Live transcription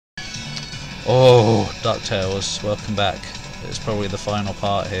Oh, DuckTales, welcome back. It's probably the final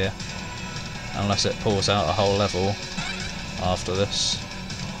part here, unless it pulls out a whole level after this.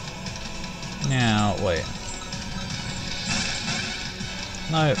 Now, wait.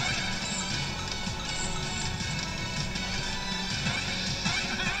 No.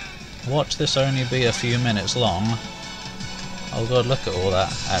 Watch this only be a few minutes long. Oh god, look at all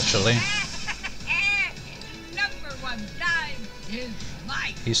that, actually. #1 time is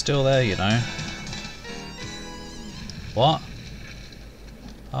mine. He's still there, you know. What?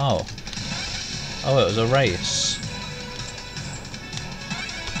 Oh. Oh, it was a race.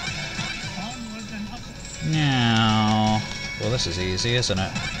 Now. Well, this is easy, isn't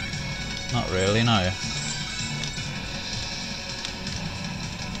it? Not really, no.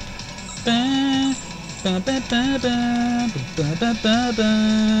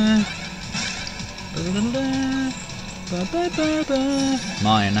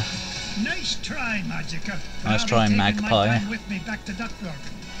 Mine. Nice try, Magica. Nice try, Magpie. With me back to Duckburg.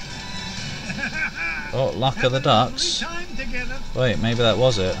 Oh, luck of the ducks. Wait, maybe that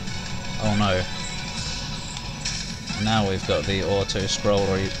was it. Oh no. Now we've got the auto scroll.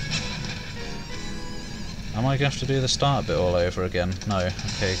 Am I going to have to do the start bit all over again? No.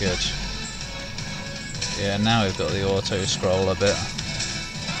 Okay, good. Yeah, now we've got the auto scroll a bit.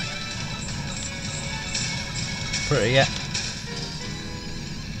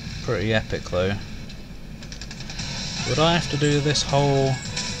 Pretty epic though. Would I have to do this whole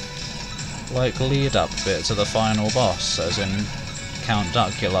like lead up bit to the final boss, as in Count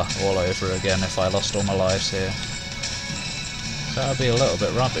Duckula all over again if I lost all my lives here? That would be a little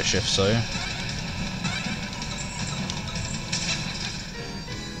bit rubbish if so.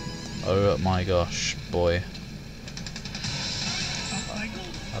 Oh my gosh, boy.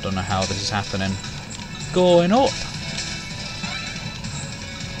 I don't know how this is happening. Going up!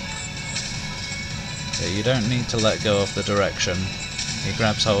 Yeah, you don't need to let go of the direction. He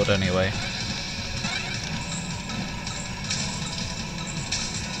grabs hold anyway.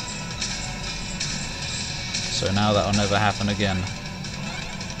 So now that'll never happen again.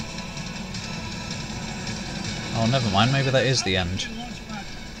 Oh, never mind, maybe that is the end.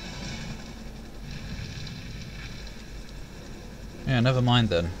 Yeah, never mind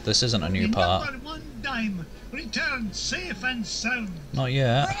then. This isn't a new part. #1 return safe and sound. Not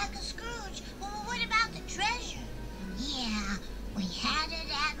yet. But Uncle Scrooge, what about the treasure? Yeah, we had it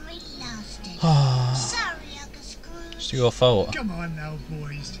and we lost it. Sorry, Uncle Scrooge. It's your fault. Come on now,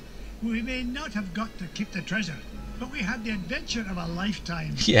 boys. We may not have got to keep the treasure, but we had the adventure of a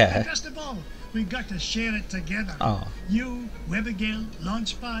lifetime. Yeah. And best of all, we got to share it together. Oh. You, Webigail,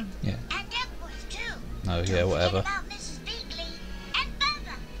 Launchpad. Yeah. And Duckworth too. No, yeah, Don't whatever. forget about Mrs. Beakley and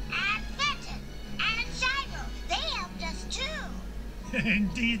Bubba and Fenton and Shiloh. They helped us too.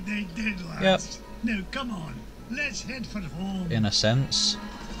 Indeed they did, lads. Now come on, let's head for home. In a sense.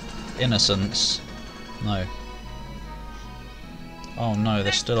 Innocence. No. Oh no,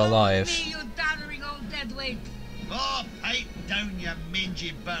 they're still alive. You doddering old deadweight. Oh, pipe down, you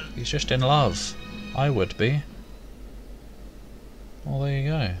mangy bird. He's just in love. I would be. Well, there you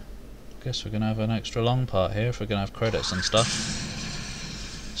go. Guess we're going to have an extra long part here if we're going to have credits and stuff.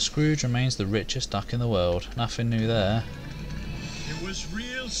 Scrooge remains the richest duck in the world. Nothing new there. It was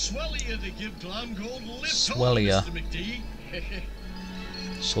real swellier to give Glamgold a lift on, Swellier. Mr. McD.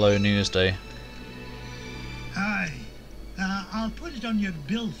 Slow news day. Aye. I'll put it on your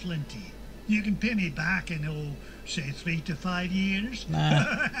bill, Flinty. You can pay me back in, say 3 to 5 years.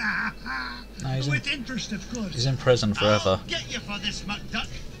 Nah. No, he's With interest, of course. in prison forever. I'll get you for this, McDuck.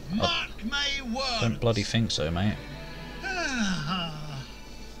 Mark my words. Don't bloody think so, mate.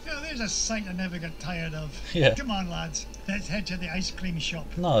 There's a sight I never get tired of. Yeah. Come on, lads. Let's head to the ice cream shop.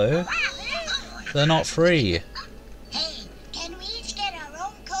 No, they're not free. Hey, can we each get our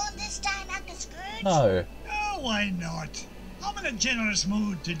own cone this time, Uncle Scrooge? No. Oh, why not? I'm in a generous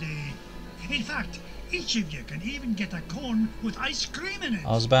mood today. In fact, each of you can even get a cone with ice cream in it.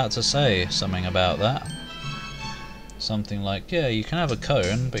 I was about to say something about that. Something like, yeah, you can have a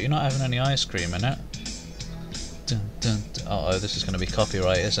cone, but you're not having any ice cream in it. Dun, dun, dun. Uh-oh, this is going to be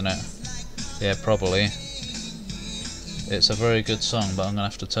copyright, isn't it? Yeah, probably. It's a very good song, but I'm going to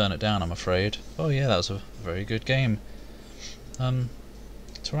have to turn it down, I'm afraid. Oh yeah, that was a very good game.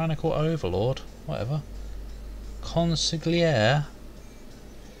 Tyrannical Overlord, whatever. Consigliere.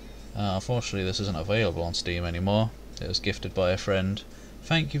 Unfortunately, this isn't available on Steam anymore. It was gifted by a friend.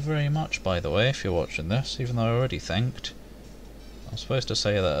 Thank you very much, by the way, if you're watching this, even though I already thanked. I'm supposed to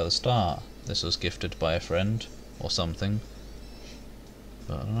say that at the start. This was gifted by a friend, or something.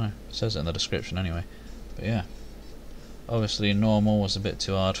 But I don't know. It says it in the description anyway. But yeah. Obviously, normal was a bit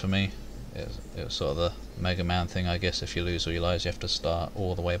too hard for me. it was sort of the Mega Man thing, I guess. If you lose all your lives, you have to start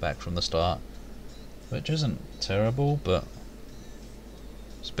all the way back from the start, which isn't terrible, but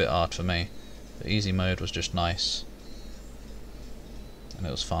it's a bit hard for me. The easy mode was just nice, and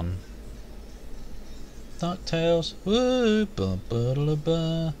it was fun. DuckTales, woo, ba ba da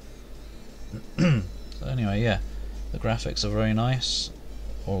ba. So anyway, yeah, the graphics are very nice,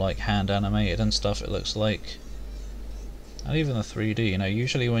 all like hand animated and stuff. It looks like. And even the 3D, you know,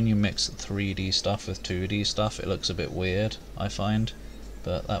 usually when you mix 3D stuff with 2D stuff, it looks a bit weird, I find,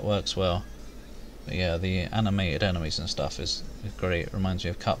 but that works well. But yeah, the animated enemies and stuff is great. It reminds me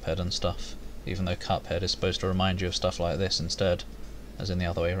of Cuphead and stuff, even though Cuphead is supposed to remind you of stuff like this instead, as in the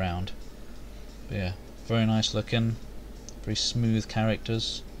other way around. But yeah, very nice looking, very smooth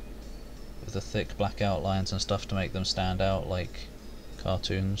characters, with the thick black outlines and stuff to make them stand out like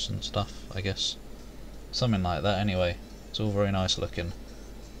cartoons and stuff, I guess. Something like that anyway. It's all very nice looking.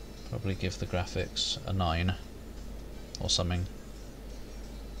 Probably give the graphics a 9 or something.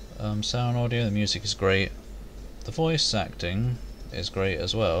 Sound audio, the music is great. The voice acting is great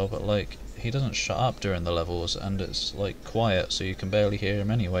as well, but like he doesn't shut up during the levels, and it's like quiet, so you can barely hear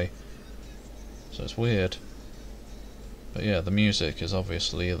him anyway. So it's weird. But yeah, the music is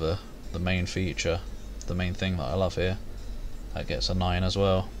obviously the main feature, the main thing that I love here. That gets a 9 as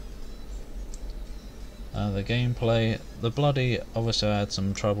well. The gameplay, obviously I had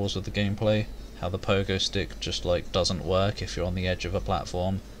some troubles with the gameplay, how the pogo stick just like doesn't work if you're on the edge of a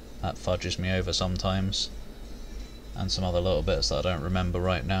platform. That fudges me over sometimes, and some other little bits that I don't remember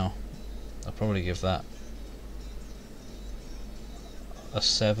right now. I'll probably give that a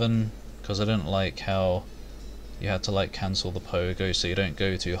 7, because I didn't like how you had to like cancel the pogo so you don't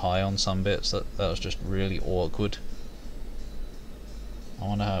go too high on some bits. That was just really awkward. I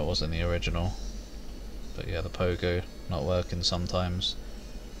wonder how it was in the original. But yeah, the pogo not working sometimes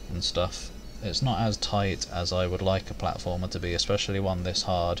and stuff. It's not as tight as I would like a platformer to be, especially one this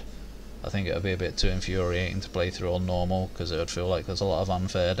hard. I think it would be a bit too infuriating to play through on normal, because it would feel like there's a lot of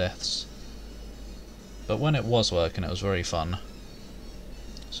unfair deaths. But when it was working, it was very fun.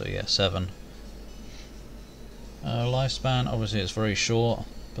 So yeah, 7. Lifespan, obviously it's very short,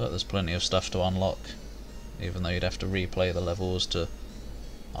 but there's plenty of stuff to unlock, even though you'd have to replay the levels to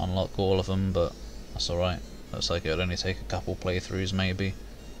unlock all of them, but that's alright. Looks like it would only take a couple playthroughs maybe.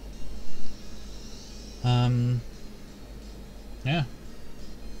 Yeah.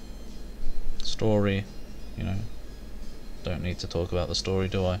 Story, you know, don't need to talk about the story,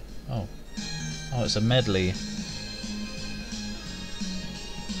 do I? Oh, it's a medley.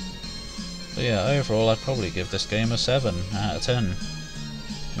 But yeah, overall I'd probably give this game a 7 out of 10.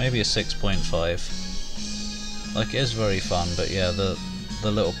 Maybe a 6.5. Like, it is very fun, but yeah, the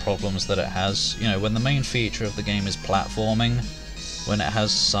little problems that it has, you know, when the main feature of the game is platforming, when it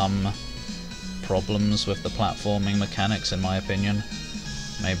has some problems with the platforming mechanics, in my opinion.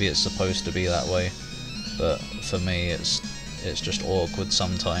 Maybe it's supposed to be that way, but for me it's just awkward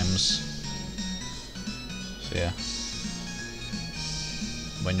sometimes. So yeah,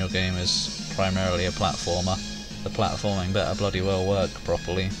 when your game is primarily a platformer, the platforming better bloody well work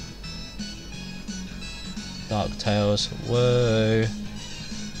properly. DuckTales, whoa,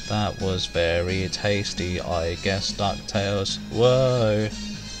 that was very tasty, I guess. DuckTales, whoa.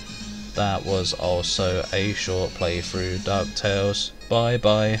 That was also a short playthrough. DuckTales, bye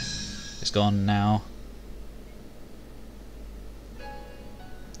bye. It's gone now.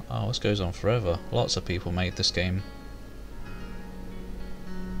 Oh, this goes on forever. Lots of people made this game.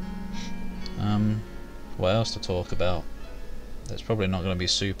 What else to talk about? It's probably not going to be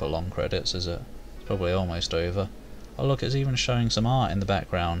super long credits, is it? It's probably almost over. Oh look, it's even showing some art in the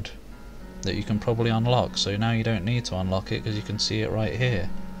background that you can probably unlock, so now you don't need to unlock it because you can see it right here.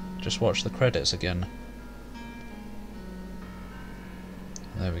 Just watch the credits again.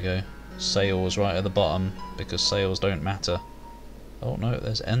 There we go. Sales right at the bottom, because sales don't matter. Oh no,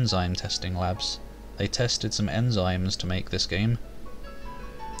 there's enzyme testing labs. They tested some enzymes to make this game.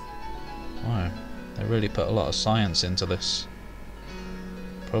 Wow, they really put a lot of science into this.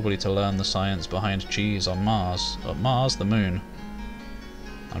 Probably to learn the science behind cheese on Mars. Mars, the moon.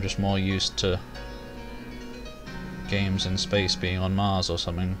 I'm just more used to games in space being on Mars or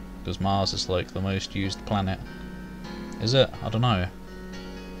something, because Mars is like the most used planet. Is it? I don't know.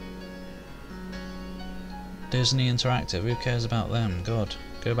 Disney Interactive, who cares about them? God,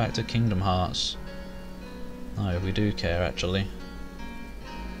 go back to Kingdom Hearts. No, we do care actually.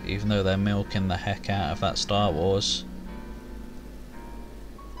 Even though they're milking the heck out of that Star Wars.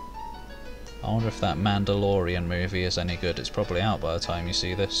 I wonder if that Mandalorian movie is any good. It's probably out by the time you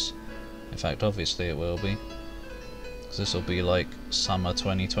see this. In fact, obviously it will be. Because this will be like summer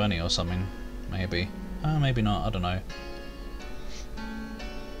 2020 or something, maybe. Maybe not, I don't know.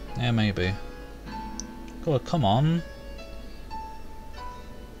 Yeah, maybe. God, come on.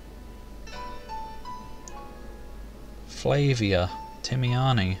 Flavia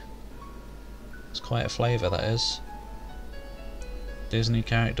Timiani. It's quite a flavour, that is. Disney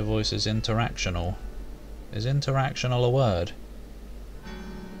character voice is interactional. Is interactional a word?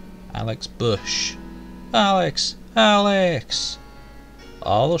 Alex Bush. Alex! Alex!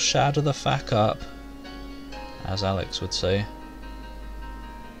 I'll shadow the fuck up, as Alex would say.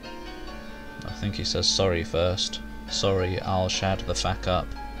 I think he says sorry first. Sorry, I'll shadow the fuck up.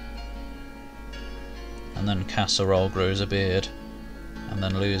 And then Casserole grows a beard, and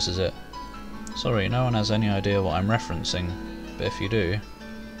then loses it. Sorry, no one has any idea what I'm referencing, but if you do...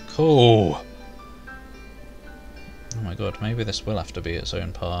 Cool! Oh my god, maybe this will have to be its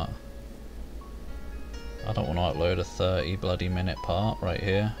own part. I don't want to upload a 30 bloody minute part right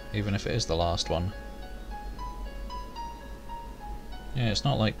here, even if it is the last one. Yeah, it's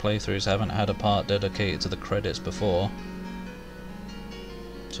not like playthroughs haven't had a part dedicated to the credits before.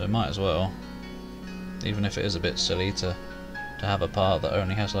 So it might as well. Even if it is a bit silly to have a part that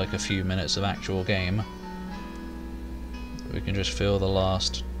only has like a few minutes of actual game. We can just fill the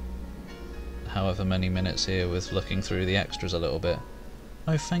last however many minutes here with looking through the extras a little bit.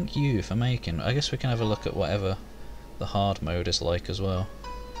 Oh, thank you for making. I guess we can have a look at whatever the hard mode is like as well.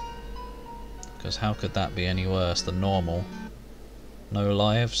 Because how could that be any worse than normal? No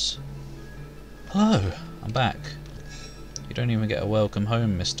lives. Hello, I'm back. You don't even get a welcome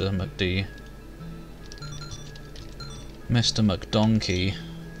home, Mr. McD. Mr. McDonkey.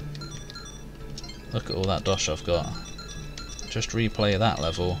 Look at all that dosh I've got. Just replay that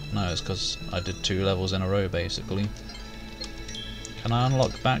level. No, it's because I did 2 levels in a row basically. Can I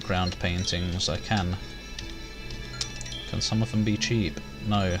unlock background paintings? I can. Can some of them be cheap?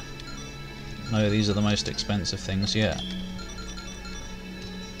 No. No, these are the most expensive things yet.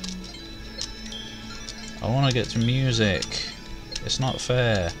 I want to get to music. It's not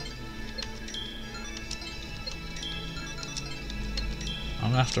fair.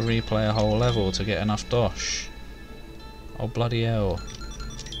 I'm going to have to replay a whole level to get enough dosh. Oh bloody hell.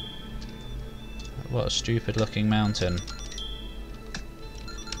 What a stupid looking mountain.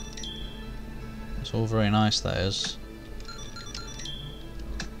 It's all very nice, that is.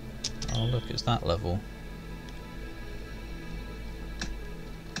 Oh look, it's that level.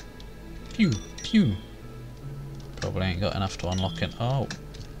 Pew! Pew! Probably ain't got enough to unlock it. Oh!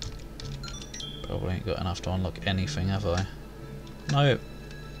 Probably ain't got enough to unlock anything, have I? No!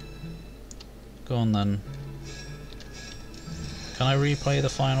 Go on then. Can I replay the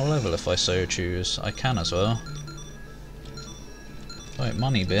final level if I so choose? I can as well. Right,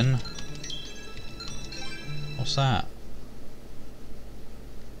 money bin. What's that?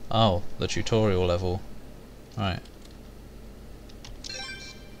 Oh, the tutorial level. Right.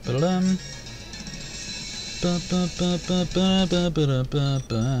 Ba-dum.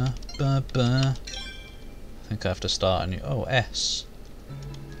 Ba-ba-ba-ba-ba-ba-ba-ba-ba. I think I have to start a new... Oh, S.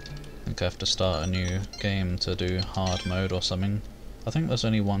 I think I have to start a new game to do hard mode or something. I think there's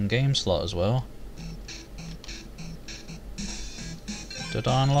only 1 game slot as well. Did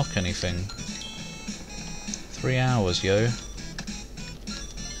I unlock anything? 3 hours, yo.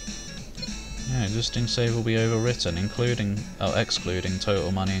 Yeah, existing save will be overwritten, excluding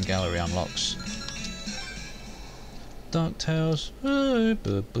total money and gallery unlocks. DuckTales.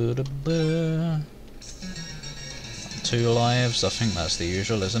 2 lives, I think that's the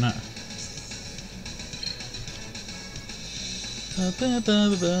usual, isn't it?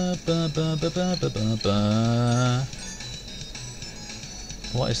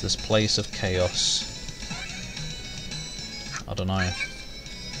 What is this place of chaos? I don't know.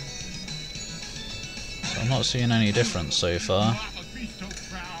 So I'm not seeing any difference so far.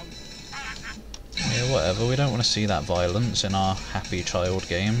 Yeah, whatever, we don't want to see that violence in our happy child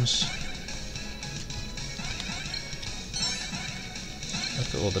games.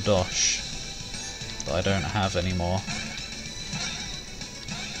 Look at all the dosh that I don't have anymore.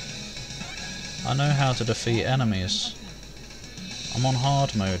 I know how to defeat enemies. I'm on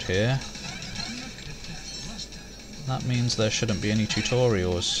hard mode here. That means there shouldn't be any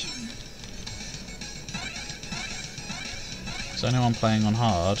tutorials. So anyone playing on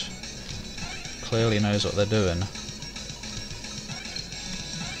hard clearly knows what they're doing.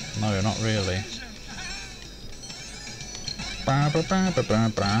 No, not really.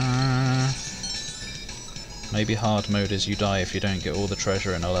 Maybe hard mode is you die if you don't get all the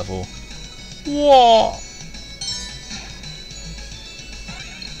treasure in a level. What?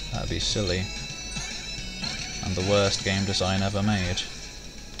 That'd be silly. and the worst game design ever made.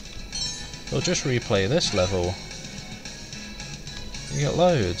 Or just replay this level. You get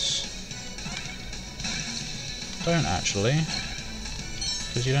loads. Don't actually,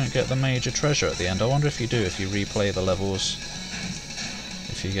 because you don't get the major treasure at the end. I wonder if you do if you replay the levels.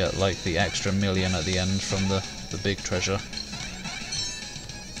 If you get like the extra million at the end from the big treasure.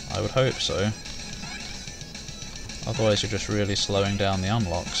 I would hope so. Otherwise you're just really slowing down the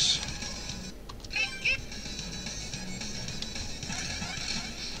unlocks.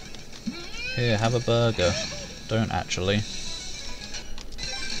 Here, have a burger. Don't actually.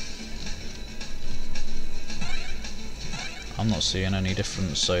 I'm not seeing any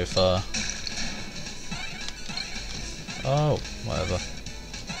difference so far. Oh, whatever.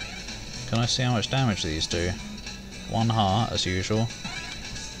 Can I see how much damage these do? 1 heart, as usual.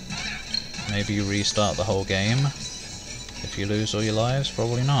 Maybe you restart the whole game if you lose all your lives?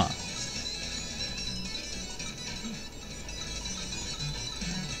 Probably not.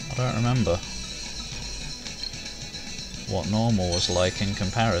 I don't remember what normal was like in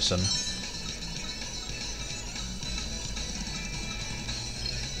comparison.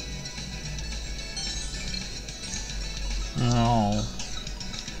 Oh.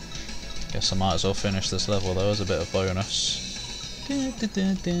 Guess I might as well finish this level though as a bit of bonus.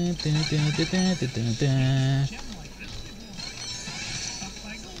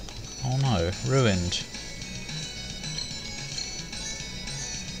 Oh no, ruined.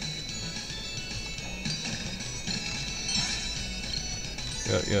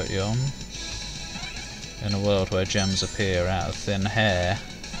 Yum. In a world where gems appear out of thin hair.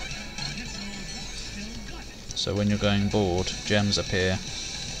 So when you're going bored, gems appear.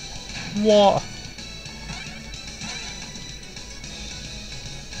 What?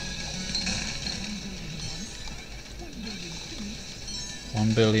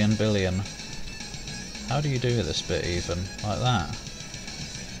 $1 billion. How do you do this bit even? Like that?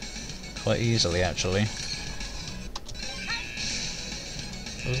 Quite easily actually.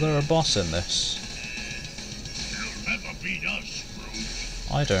 Was there a boss in this? You'll never beat us,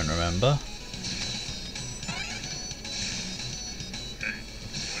 Scrooge. I don't remember. Hey,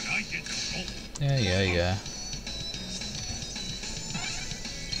 when I get the gold, Yeah.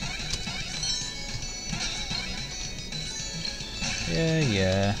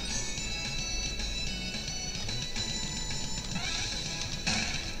 Yeah.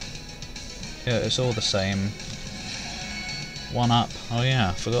 Yeah, it's all the same. 1 up. Oh yeah,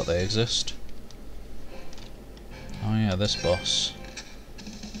 I forgot they exist. Oh yeah, this boss.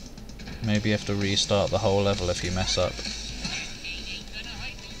 Maybe you have to restart the whole level if you mess up.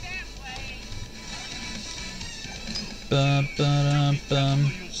 Bum, ba-dum,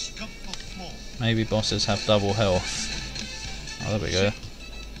 bum. you'll scuff the floor. Maybe bosses have double health. Oh, there we go.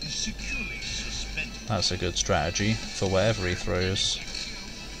 Is securely suspended. That's a good strategy for whatever he throws.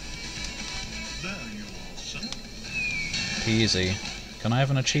 There you are, son. Easy. Can I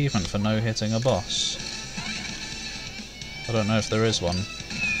have an achievement for no hitting a boss? I don't know if there is one.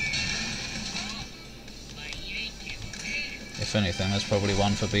 If anything, there's probably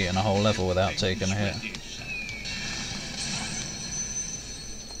one for beating a whole level without taking a hit.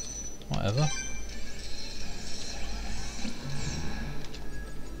 Whatever.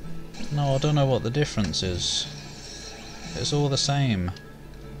 No, I don't know what the difference is. It's all the same.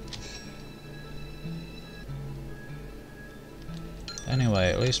 Anyway,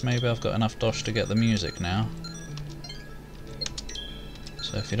 at least maybe I've got enough dosh to get the music now.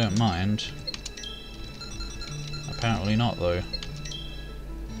 So if you don't mind. Apparently not though.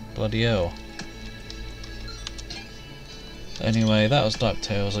 Bloody hell. Anyway, that was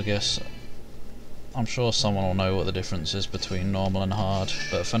DuckTales, I guess. I'm sure someone will know what the difference is between normal and hard,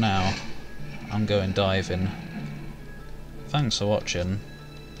 but for now, I'm going diving. Thanks for watching.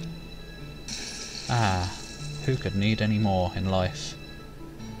 Who could need any more in life?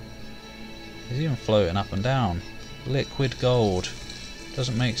 He's even floating up and down. Liquid gold.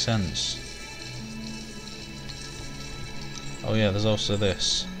 Doesn't make sense. Oh yeah, there's also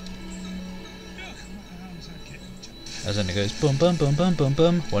this. As in it goes boom boom boom boom boom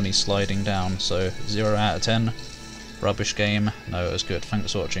boom when he's sliding down, so 0 out of 10. Rubbish game. No, it was good.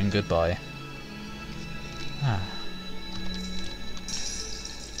 Thanks for watching. Goodbye.